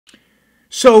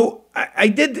So I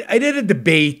did a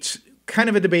debate, kind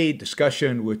of a debate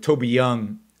discussion with Toby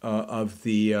Young of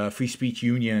the Free Speech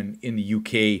Union in the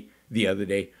UK the other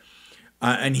day,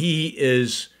 and he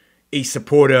is a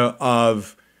supporter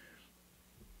of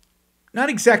not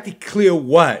exactly clear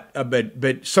what,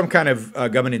 but some kind of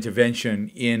government intervention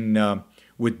in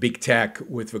with big tech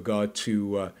with regard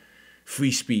to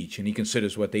free speech, and he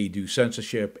considers what they do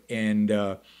censorship.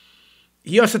 And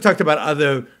he also talked about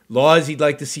other laws he'd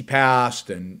like to see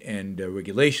passed and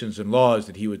regulations and laws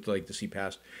that he would like to see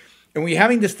passed. And we're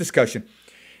having this discussion.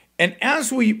 And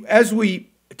as we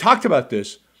talked about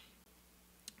this,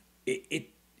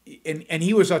 and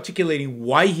he was articulating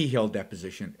why he held that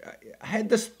position, I had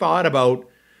this thought about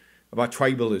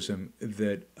tribalism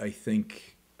that I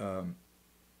think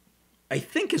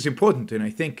is important, and I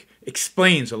think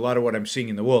explains a lot of what I'm seeing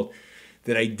in the world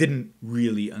that I didn't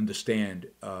really understand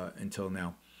until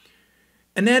now.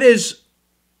 And that is,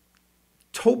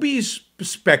 Toby's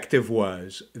perspective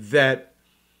was that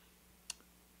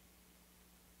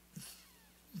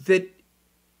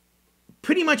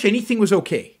pretty much anything was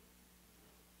okay.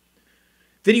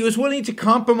 That he was willing to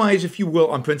compromise, if you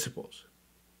will, on principles,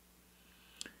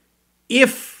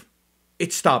 if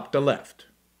it stopped the left,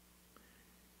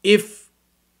 if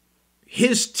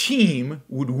his team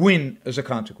would win as a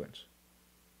consequence.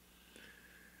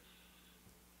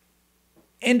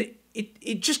 And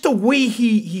it just the way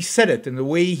he said it and the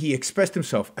way he expressed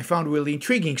himself, I found really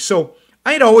intriguing. So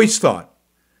I'd always thought,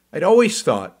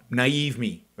 naive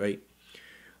me, right?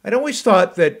 I'd always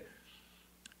thought that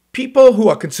people who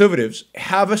are conservatives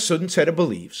have a certain set of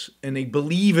beliefs, and they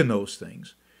believe in those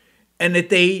things, and that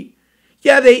they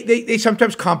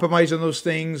sometimes compromise on those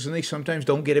things, and they sometimes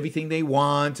don't get everything they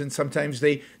want, and sometimes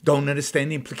they don't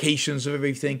understand the implications of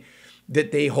everything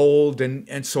that they hold,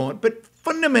 and so on. But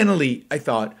fundamentally, I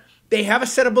thought, they have a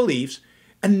set of beliefs,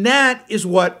 and that is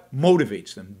what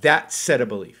motivates them, that set of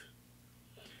beliefs.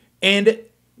 And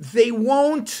they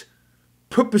won't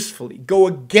purposefully go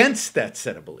against that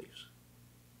set of beliefs.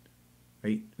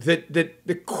 Right? That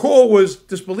the core was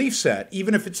this belief set,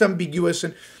 even if it's ambiguous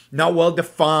and not well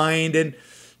defined and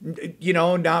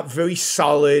not very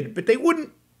solid, but they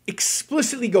wouldn't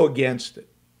explicitly go against it.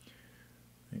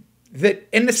 Right?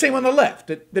 And the same on the left.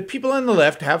 That people on the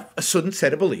left have a certain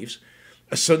set of beliefs,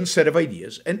 a certain set of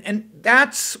ideas, and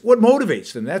that's what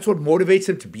motivates them. That's what motivates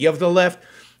them to be of the left.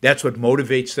 That's what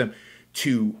motivates them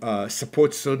to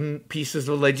support certain pieces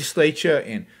of legislature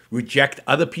and reject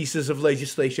other pieces of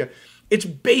legislature. It's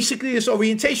basically this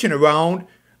orientation around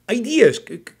ideas,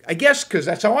 I guess, because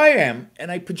that's how I am,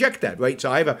 and I project that, right? So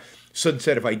I have a certain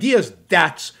set of ideas.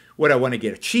 That's what I want to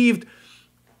get achieved,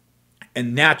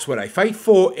 and that's what I fight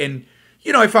for. And,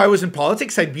 if I was in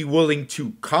politics, I'd be willing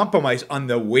to compromise on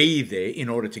the way there in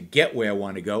order to get where I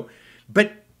want to go.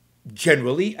 But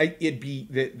generally, it'd be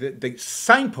the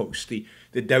signpost, the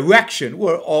direction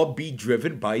will all be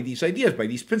driven by these ideas, by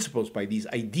these principles, by these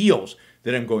ideals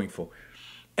that I'm going for.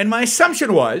 And my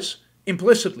assumption was,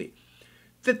 implicitly,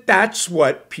 that that's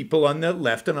what people on the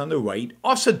left and on the right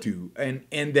also do. And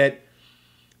that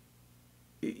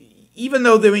even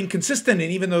though they're inconsistent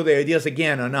and even though their ideas,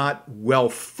 again, are not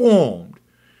well-formed,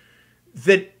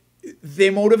 that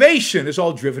their motivation is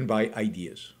all driven by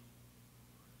ideas.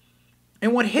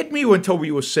 And what hit me when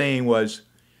Toby was saying was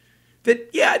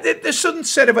that, there's a certain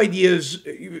set of ideas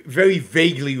very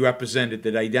vaguely represented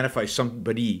that identify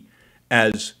somebody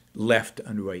as left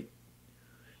and right.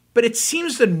 But it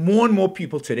seems that more and more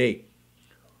people today,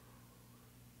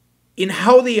 in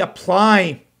how they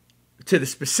apply to the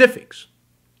specifics,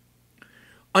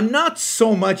 are not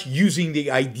so much using the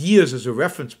ideas as a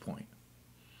reference point,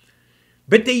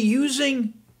 but they're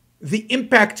using the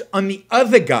impact on the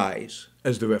other guys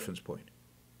as the reference point.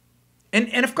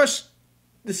 And of course,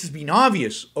 this has been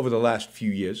obvious over the last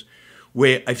few years,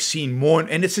 where I've seen more,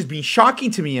 and this has been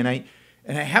shocking to me, and I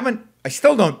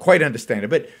still don't quite understand it,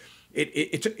 but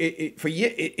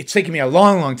it's taken me a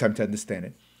long, long time to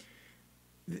understand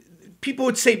it. People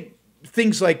would say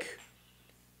things like,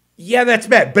 yeah, that's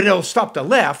bad, but it'll stop the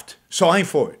left, so I'm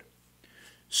for it.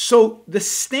 So the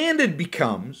standard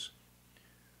becomes,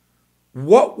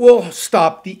 what will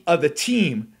stop the other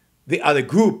team, the other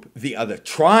group, the other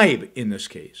tribe in this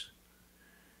case?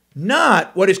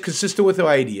 Not what is consistent with our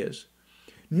ideas,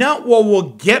 not what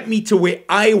will get me to where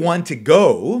I want to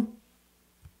go,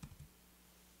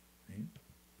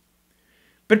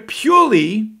 but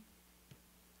purely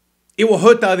it will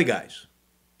hurt the other guys.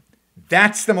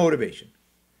 That's the motivation.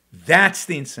 That's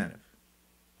the incentive.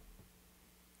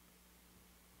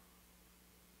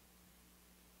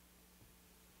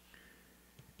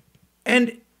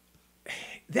 And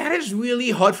that is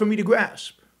really hard for me to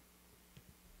grasp.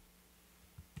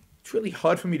 It's really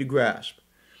hard for me to grasp.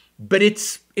 But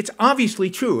it's obviously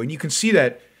true. And you can see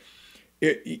that,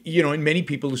 in many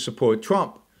people who support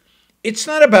Trump. It's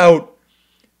not about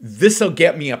this'll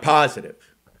get me a positive.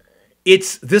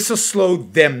 It's this'll slow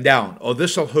them down, or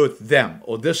this'll hurt them,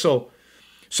 or this'll.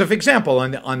 So, for example,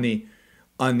 on the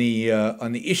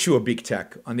issue of big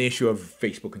tech, on the issue of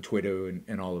Facebook and Twitter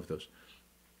and all of those,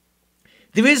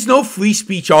 there is no free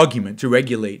speech argument to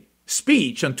regulate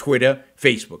speech on Twitter,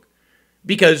 Facebook,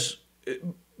 because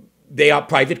they are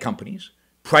private companies,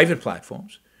 private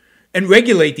platforms, and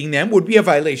regulating them would be a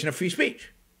violation of free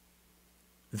speech.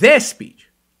 Their speech,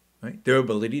 right? Their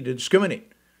ability to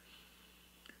discriminate.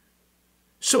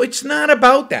 So it's not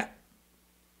about that.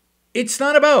 It's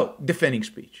not about defending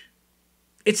speech.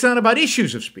 It's not about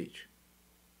issues of speech.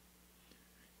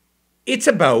 It's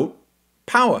about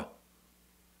power.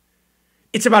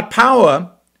 It's about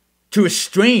power to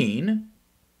restrain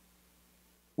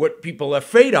what people are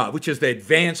afraid of, which is the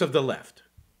advance of the left.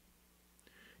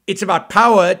 It's about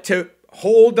power to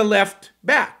hold the left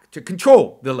back, to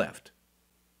control the left.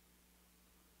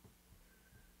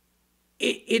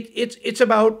 It's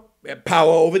about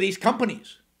power over these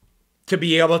companies, to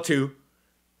be able to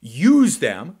use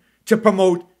them to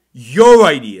promote your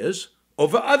ideas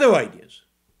over other ideas.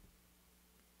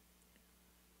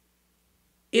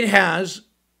 It has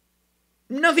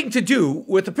nothing to do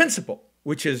with the principle,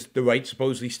 which is the right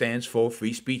supposedly stands for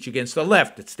free speech against the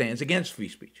left. It stands against free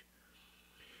speech.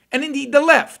 And indeed, the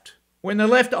left, when the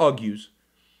left argues,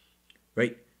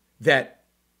 right, that,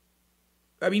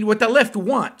 what the left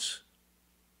wants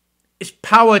is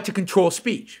power to control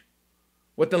speech.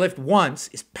 What the left wants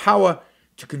is power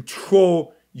to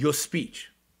control your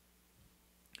speech.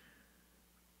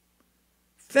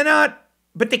 They're not,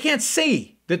 but they can't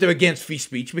say that they're against free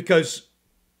speech because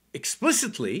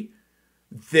explicitly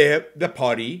they're the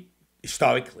party,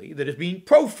 historically, that has been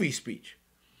pro-free speech.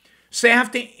 So they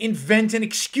have to invent an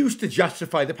excuse to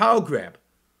justify the power grab.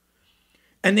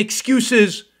 And the excuse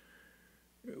is,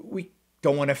 we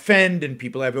don't want to offend, and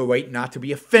people have a right not to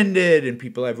be offended, and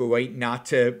people have a right not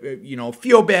to,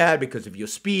 feel bad because of your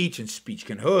speech, and speech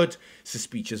can hurt, so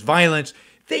speech is violence.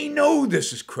 They know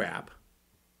this is crap.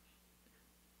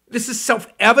 This is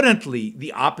self-evidently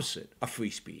the opposite of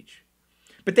free speech.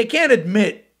 But they can't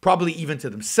admit, probably even to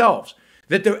themselves,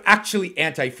 that they're actually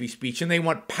anti-free speech, and they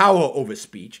want power over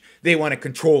speech. They want to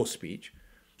control speech.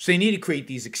 So they need to create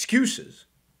these excuses.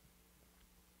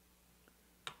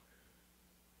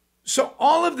 So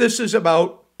all of this is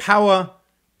about power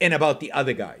and about the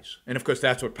other guys. And of course,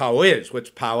 that's what power is. What's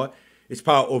power? It's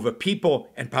power over people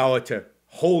and power to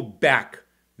hold back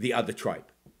the other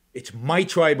tribe. It's my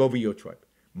tribe over your tribe.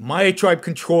 My tribe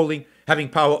controlling, having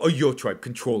power, or your tribe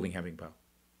controlling, having power.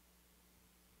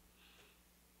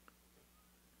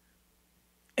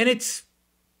 And it's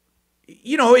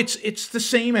the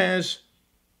same as,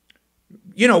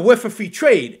 we're for free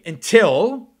trade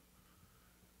until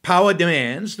power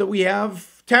demands that we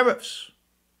have tariffs.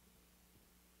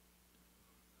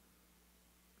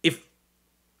 If,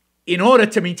 in order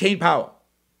to maintain power,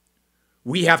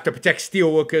 we have to protect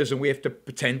steelworkers, and we have to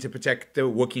pretend to protect the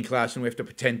working class, and we have to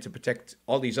pretend to protect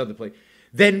all these other places,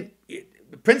 then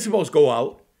the principles go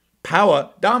out,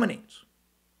 power dominates.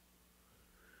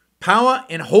 Power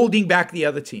and holding back the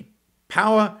other team.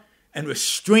 Power and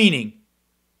restraining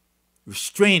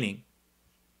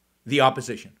the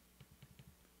opposition.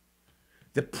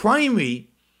 The primary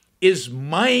is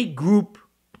my group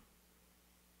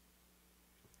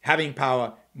having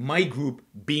power, my group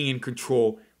being in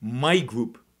control, my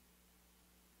group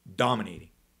dominating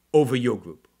over your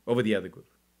group, over the other group.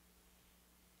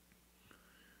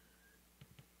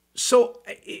 So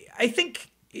I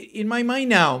think in my mind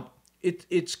now,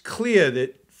 it's clear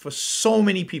that for so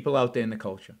many people out there in the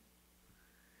culture,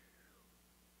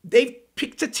 they've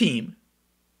picked a team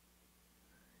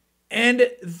and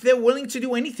they're willing to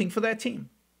do anything for that team.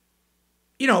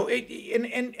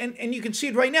 And you can see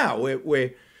it right now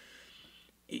where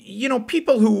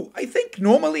people who I think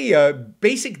normally are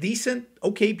basic, decent,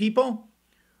 okay people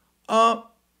are,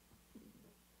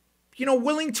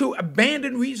 willing to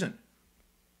abandon reason,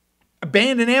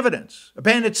 abandon evidence,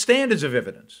 abandon standards of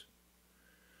evidence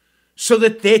so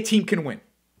that their team can win.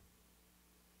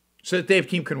 So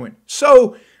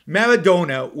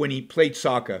Maradona, when he played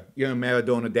soccer,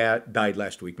 Maradona died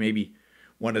last week, maybe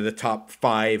one of the top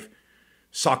 5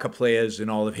 soccer players in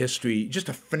all of history, just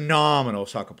a phenomenal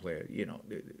soccer player.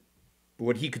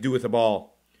 What he could do with the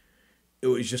ball, it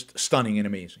was just stunning and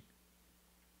amazing.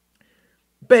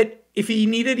 But if he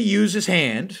needed to use his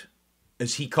hand,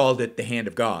 as he called it, the hand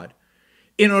of God,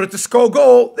 in order to score a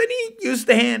goal, then he used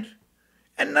the hand.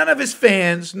 And none of his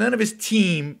fans, none of his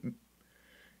team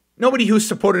Nobody who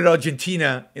supported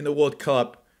Argentina in the World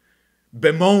Cup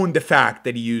bemoaned the fact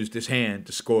that he used his hand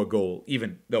to score a goal,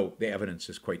 even though the evidence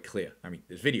is quite clear. I mean,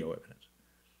 there's video evidence.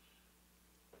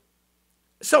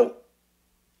 So,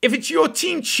 if it's your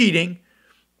team cheating,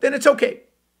 then it's okay.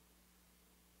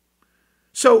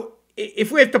 So,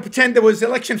 if we have to pretend there was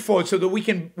election fraud so that we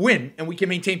can win and we can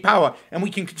maintain power and we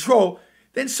can control,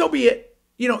 then so be it.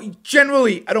 You know,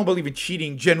 generally, I don't believe in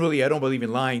cheating. Generally, I don't believe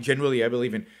in lying. Generally, I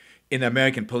believe in the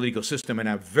American political system, and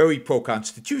I'm very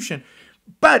pro-Constitution.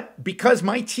 But because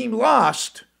my team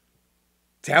lost,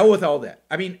 to hell with all that.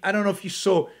 I mean, I don't know if you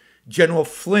saw General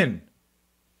Flynn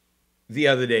the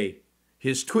other day,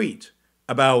 his tweet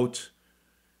about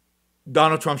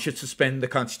Donald Trump should suspend the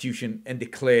Constitution and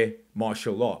declare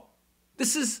martial law.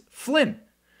 This is Flynn.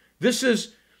 This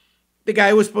is the guy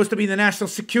who was supposed to be the national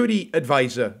security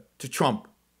advisor to Trump.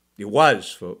 It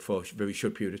was for a very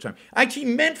short period of time. I actually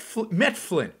met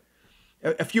Flynn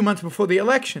a few months before the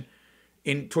election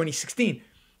in 2016.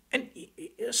 And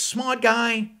a smart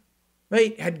guy,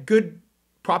 right? Had good,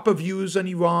 proper views on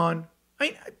Iran.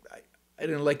 I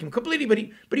didn't like him completely,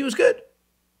 but he was good.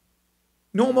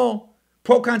 Normal,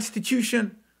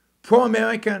 pro-Constitution,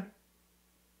 pro-American.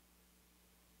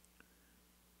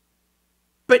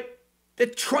 But the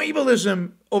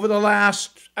tribalism over the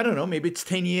last, I don't know, maybe it's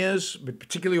 10 years, but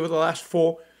particularly over the last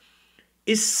 4,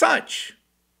 is such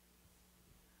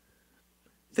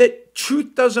that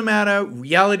truth doesn't matter,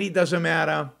 reality doesn't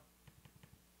matter,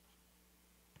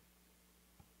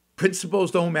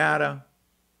 principles don't matter.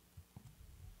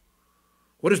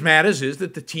 What matters is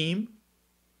that the team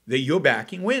that you're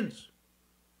backing wins.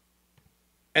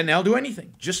 And they'll do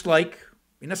anything. Just like,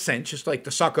 in a sense, just like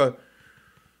the soccer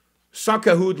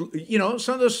who, you know,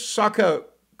 some of those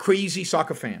crazy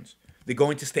soccer fans. They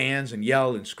go into stands and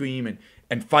yell and scream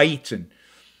and fight and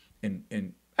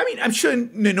I mean, I'm sure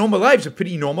in their normal lives are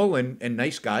pretty normal and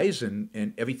nice guys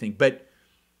and everything. But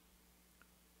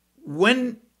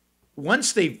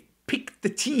once they've picked the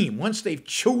team, once they've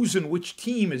chosen which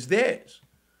team is theirs,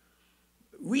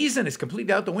 reason is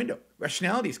completely out the window.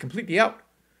 Rationality is completely out.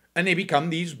 And they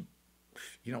become these,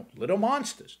 you know, little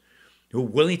monsters who are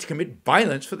willing to commit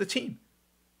violence for the team.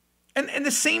 And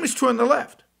the same is true on the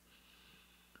left.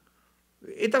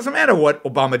 It doesn't matter what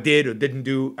Obama did or didn't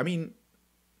do. I mean,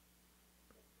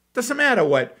 it doesn't matter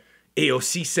what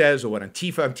AOC says or what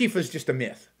Antifa. Antifa is just a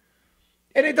myth.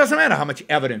 And it doesn't matter how much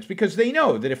evidence, because they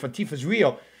know that if Antifa is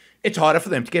real, it's harder for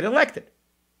them to get elected.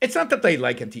 It's not that they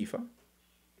like Antifa.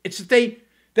 It's that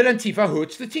Antifa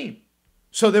hurts the team.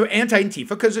 So they're anti-Antifa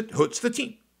because it hurts the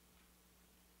team.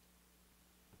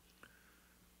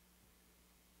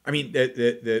 I mean,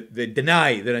 they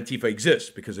deny that Antifa exists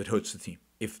because it hurts the team,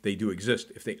 if they do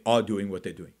exist, if they are doing what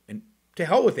they're doing. And to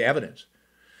hell with the evidence.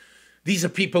 These are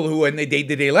people who, in their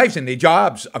day-to-day lives and their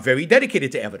jobs, are very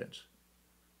dedicated to evidence.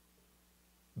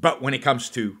 But when it comes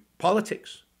to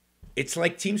politics, it's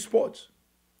like team sports,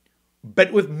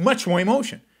 but with much more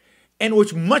emotion and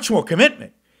with much more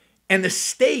commitment. And the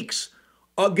stakes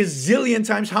are a gazillion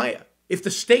times higher. If the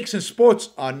stakes in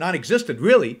sports are non-existent,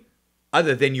 really,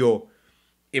 other than your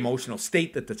emotional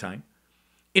state at the time,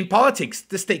 in politics,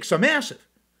 the stakes are massive.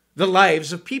 The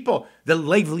lives of people, the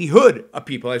livelihood of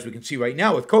people, as we can see right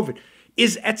now with COVID,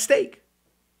 is at stake.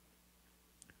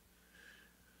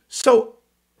 So,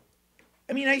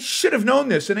 I mean, I should have known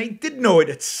this, and I did know it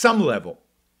at some level,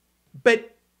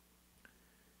 but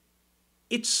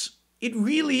it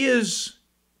really is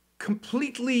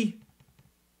completely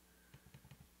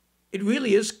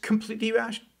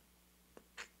irrational.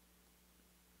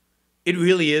 It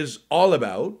really is all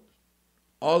about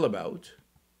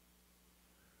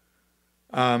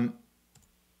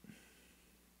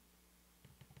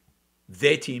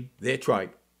their team, their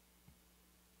tribe.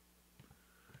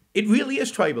 It really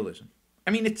is tribalism.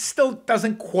 I mean, it still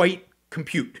doesn't quite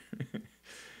compute.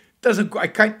 I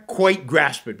can't quite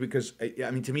grasp it because,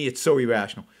 I mean, to me, it's so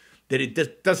irrational that it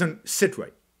just doesn't sit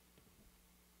right.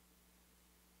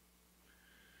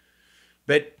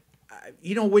 But,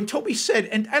 you know, when Toby said,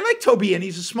 and I like Toby, and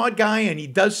he's a smart guy, and he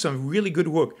does some really good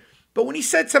work. But when he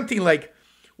said something like,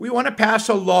 we want to pass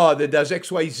a law that does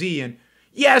X, Y, Z, and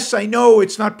yes, I know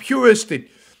it's not purist.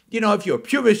 You know, if you're a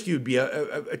purist, you'd be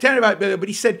attentive about it. But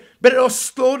he said, but it'll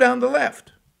slow down the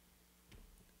left.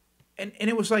 And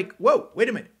it was like, whoa, wait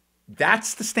a minute.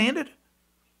 That's the standard?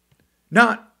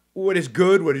 Not what is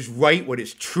good, what is right, what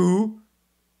is true,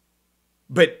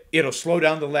 but it'll slow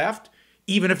down the left,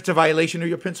 even if it's a violation of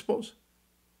your principles?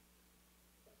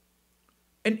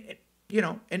 And you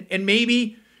know, and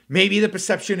maybe the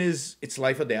perception is it's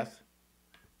life or death.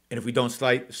 And if we don't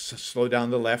slow down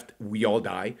the left, we all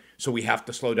die. So we have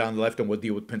to slow down the left, and we'll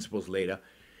deal with principles later.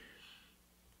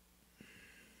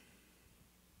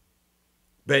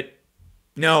 But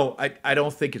no, I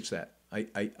don't think it's that.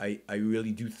 I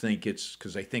really do think it's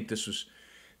because I think this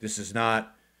is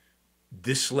not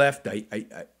this left.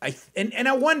 And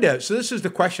I wonder. So this is the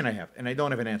question I have, and I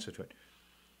don't have an answer to it.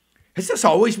 Has this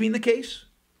always been the case?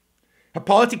 Have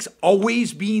politics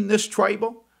always been this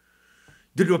tribal?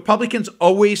 Did Republicans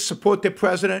always support their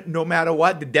president no matter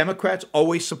what? The Democrats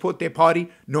always support their party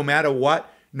no matter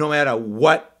what? No matter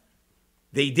what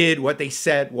they did, what they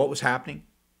said, what was happening?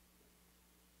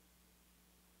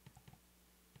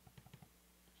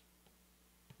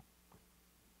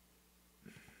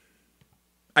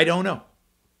 I don't know.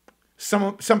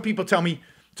 Some people tell me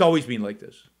it's always been like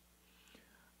this.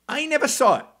 I never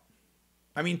saw it.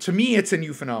 I mean, to me, it's a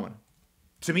new phenomenon.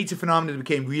 To me, it's a phenomenon that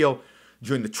became real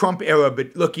during the Trump era,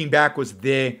 but looking back was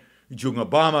there during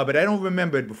Obama, but I don't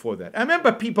remember it before that. I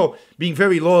remember people being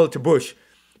very loyal to Bush,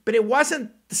 but it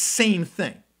wasn't the same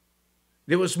thing.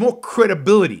 There was more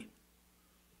credibility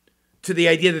to the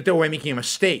idea that they were making a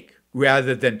mistake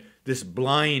rather than this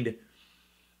blind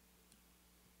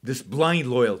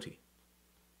loyalty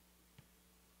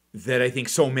that I think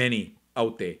so many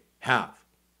out there have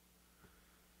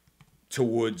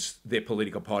towards their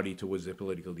political party, towards their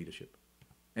political leadership.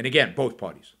 And again, both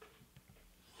parties.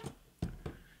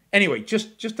 Anyway,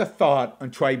 just a thought on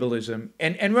tribalism.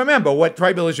 And remember, what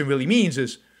tribalism really means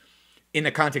is, in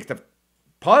the context of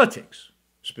politics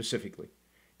specifically,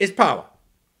 is power.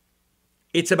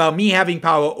 It's about me having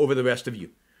power over the rest of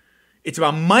you. It's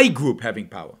about my group having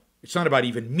power. It's not about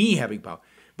even me having power,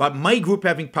 but my group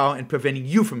having power and preventing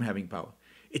you from having power.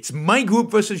 It's my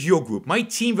group versus your group, my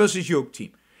team versus your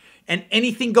team. And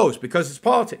anything goes because it's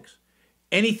politics.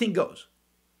 Anything goes.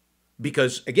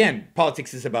 Because, again,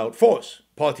 politics is about force.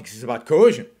 Politics is about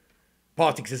coercion.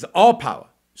 Politics is all power.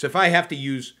 So if I have to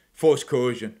use force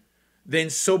coercion, then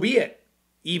so be it.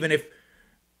 Even if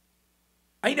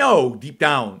I know deep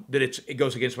down that it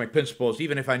goes against my principles,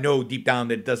 even if I know deep down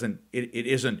that it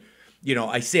isn't,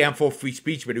 I say I'm for free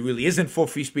speech, but it really isn't for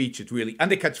free speech. It really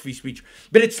undercuts free speech,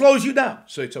 but it slows you down.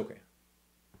 So it's okay.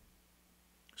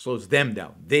 Slows them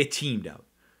down, their team down,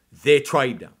 their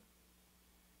tribe down.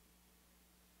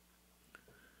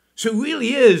 So it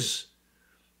really is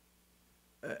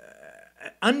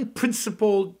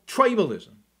unprincipled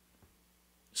tribalism.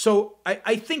 So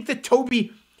I think that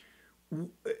Toby,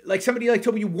 like somebody like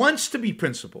Toby, wants to be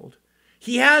principled.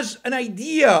 He has an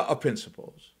idea of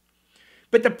principles,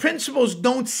 but the principles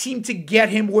don't seem to get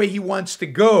him where he wants to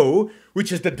go,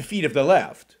 which is the defeat of the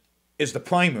left, is the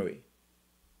primary.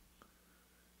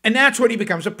 And that's when he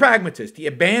becomes a pragmatist. He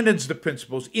abandons the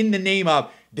principles in the name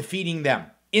of defeating them,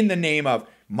 in the name of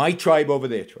my tribe over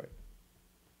their tribe.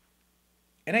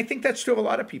 And I think that's true of a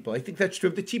lot of people. I think that's true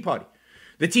of the Tea Party.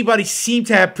 The Tea Party seemed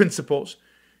to have principles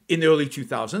in the early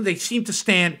 2000s. They seemed to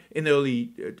stand in the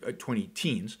early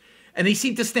 20-teens. And they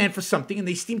seemed to stand for something, and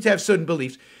they seemed to have certain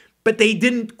beliefs. But they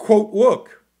didn't, quote,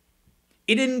 work.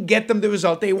 It didn't get them the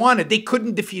result they wanted. They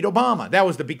couldn't defeat Obama. That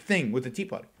was the big thing with the Tea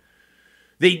Party.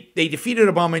 They defeated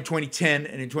Obama in 2010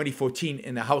 and in 2014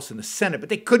 in the House and the Senate, but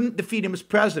they couldn't defeat him as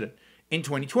president in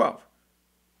 2012.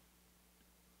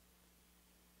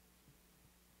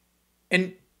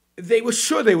 And they were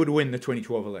sure they would win the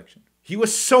 2012 election. He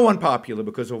was so unpopular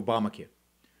because of Obamacare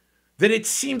that it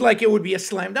seemed like it would be a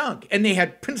slam dunk. And they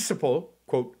had principle,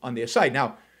 quote, on their side.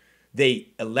 Now, they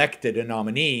elected a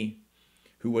nominee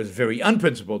who was very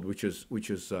unprincipled, which is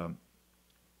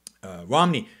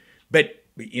Romney. But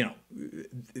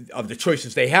of the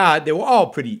choices they had, they were all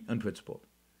pretty unprincipled.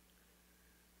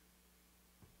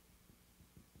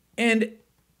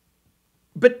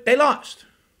 But they lost.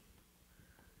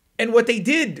 And what they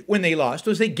did when they lost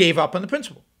was they gave up on the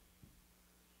principle.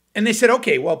 And they said,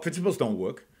 okay, well, principles don't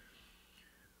work.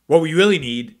 What we really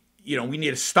need, we need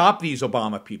to stop these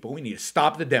Obama people. We need to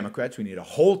stop the Democrats. We need to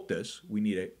halt this. We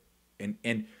need to,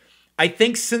 and I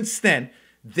think since then,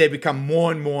 they've become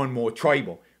more and more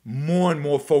tribal, more and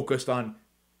more focused on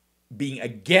being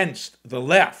against the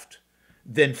left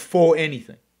than for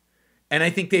anything. And I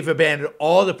think they've abandoned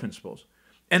all the principles.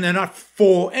 And they're not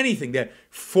for anything. They're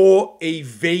for a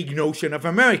vague notion of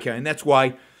America. And that's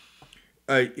why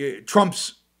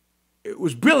Trump's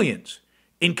was brilliant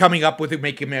in coming up with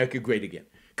Make America Great Again.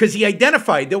 Because he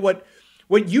identified that what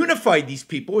unified these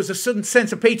people was a certain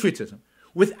sense of patriotism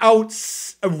without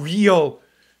a real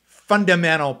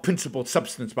fundamental principled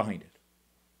substance behind it.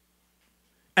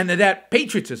 And that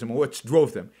patriotism was what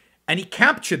drove them. And he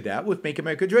captured that with Make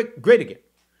America Great Again.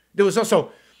 There was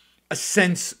also a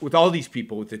sense with all these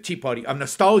people, with the Tea Party, of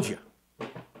nostalgia.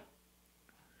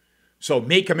 So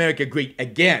Make America Great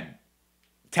Again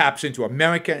taps into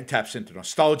America and taps into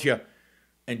nostalgia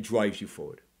and drives you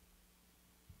forward.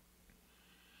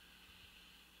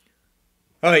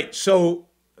 All right, so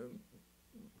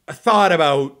a thought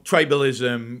about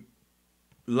tribalism,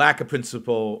 lack of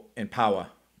principle, and power.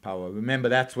 Power. Remember,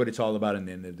 that's what it's all about in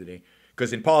the end of the day.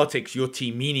 Because in politics, your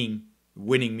team meaning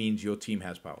winning means your team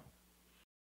has power.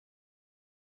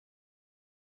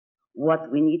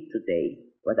 What we need today,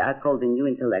 what I call the new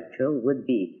intellectual, would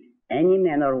be any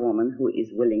man or woman who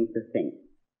is willing to think.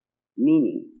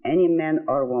 Meaning, any man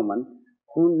or woman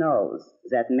who knows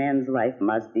that man's life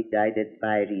must be guided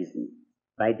by reason,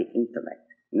 by the intellect,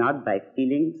 not by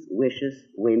feelings, wishes,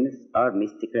 whims, or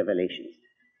mystic revelations.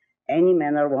 Any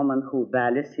man or woman who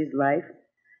values his life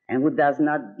and who does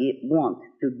not want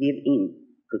to give in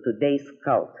to today's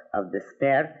cult of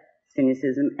despair,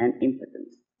 cynicism, and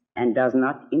impotence, and does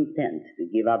not intend to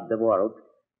give up the world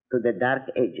to the dark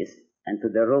ages and to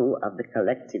the rule of the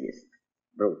collectivist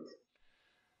brute.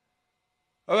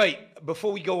 All right,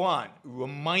 before we go on,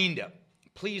 reminder,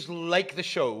 please like the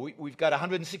show. We've got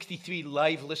 163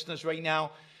 live listeners right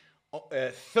now,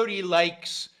 30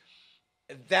 likes.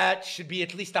 That should be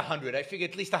at least 100. I figure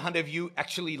at least 100 of you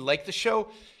actually like the show.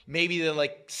 Maybe there are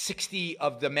like 60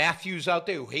 of the Matthews out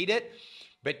there who hate it.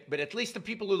 But at least the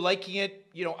people who are liking it,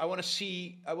 you know, I want to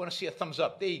see a thumbs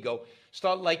up. There you go.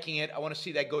 Start liking it. I want to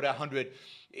see that go to 100.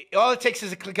 All it takes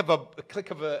is a click of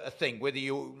a thing, whether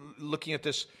you're looking at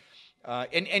this.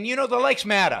 And you know, the likes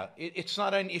matter. It's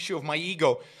not an issue of my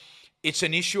ego. It's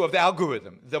an issue of the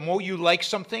algorithm. The more you like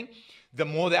something, the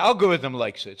more the algorithm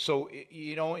likes it. So,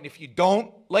 you know, and if you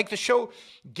don't like the show,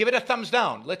 give it a thumbs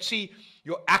down. Let's see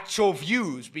your actual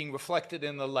views being reflected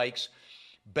in the likes.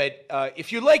 But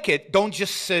if you like it, don't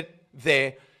just sit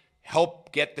there.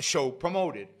 Help get the show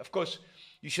promoted. Of course,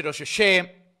 you should also share.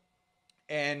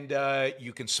 And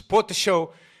you can support the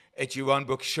show at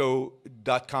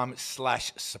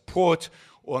JeronBrooksShow.com/support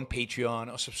or on Patreon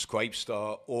or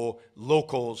Subscribestar or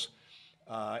Locals.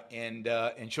 And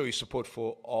show your support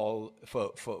for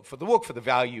the work, for the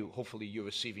value, hopefully, you're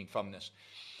receiving from this.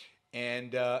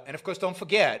 And of course, don't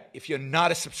forget, if you're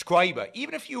not a subscriber,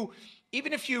 even if you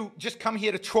just come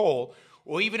here to troll,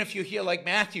 or even if you're here like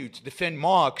Matthew to defend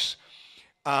Marx,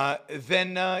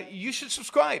 then you should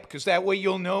subscribe, because that way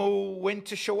you'll know when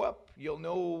to show up. You'll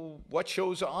know what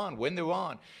shows are on, when they're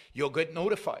on. You'll get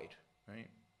notified, right?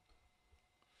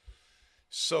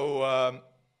 So,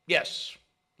 yes,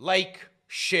 like,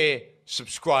 share,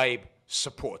 subscribe,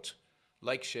 support.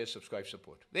 Like, share, subscribe,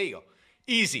 support. There you go.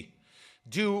 Easy.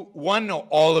 Do one or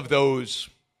all of those,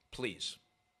 please.